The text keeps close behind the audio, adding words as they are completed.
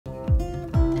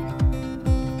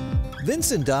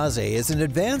Vincent Dazé is an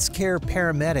advanced care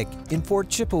paramedic in Fort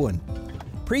Chipewyan.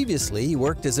 Previously, he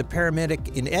worked as a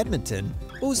paramedic in Edmonton,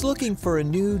 but was looking for a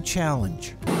new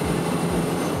challenge.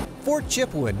 Fort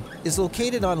Chipewyan is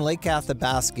located on Lake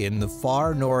Athabasca in the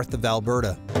far north of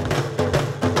Alberta.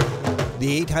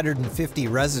 The 850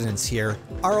 residents here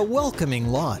are a welcoming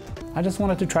lot. I just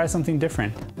wanted to try something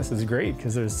different. This is great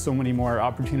because there's so many more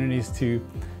opportunities to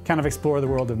kind of explore the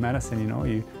world of medicine. You know,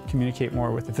 you communicate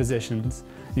more with the physicians,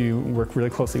 you work really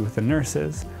closely with the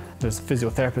nurses. There's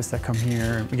physiotherapists that come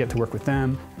here, we get to work with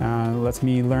them. Lets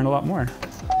me learn a lot more.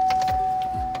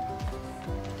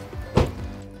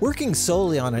 Working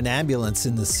solely on an ambulance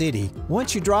in the city,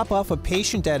 once you drop off a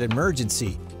patient at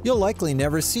emergency, you'll likely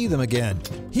never see them again.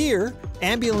 Here,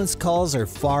 ambulance calls are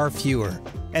far fewer,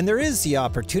 and there is the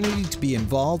opportunity to be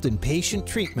involved in patient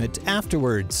treatment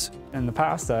afterwards. In the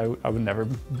past, I would never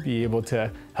be able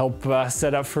to help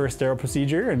set up for a sterile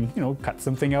procedure and, you know, cut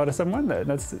something out of someone.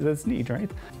 That's neat, right?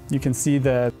 You can see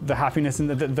the happiness and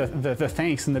the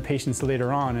thanks in the patients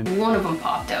later on. And one of them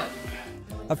popped out.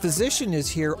 A physician is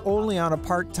here only on a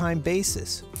part-time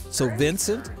basis, so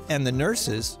Vincent and the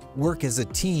nurses work as a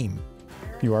team.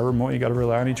 You are remote, you got to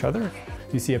rely on each other.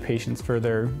 You see a patient for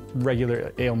their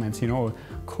regular ailments, you know,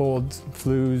 colds,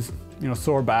 flus, you know,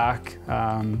 sore back,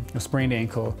 a sprained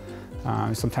ankle.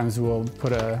 Sometimes we'll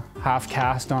put a half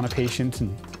cast on a patient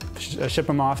and ship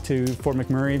them off to Fort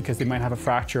McMurray because they might have a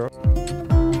fracture.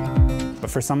 But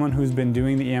for someone who's been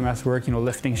doing the EMS work, you know,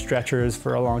 lifting stretchers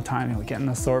for a long time, you know, getting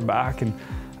a sore back and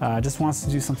just wants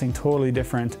to do something totally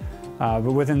different. But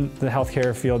within the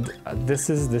healthcare field, this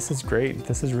is great.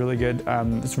 This is really good.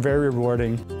 It's very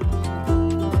rewarding.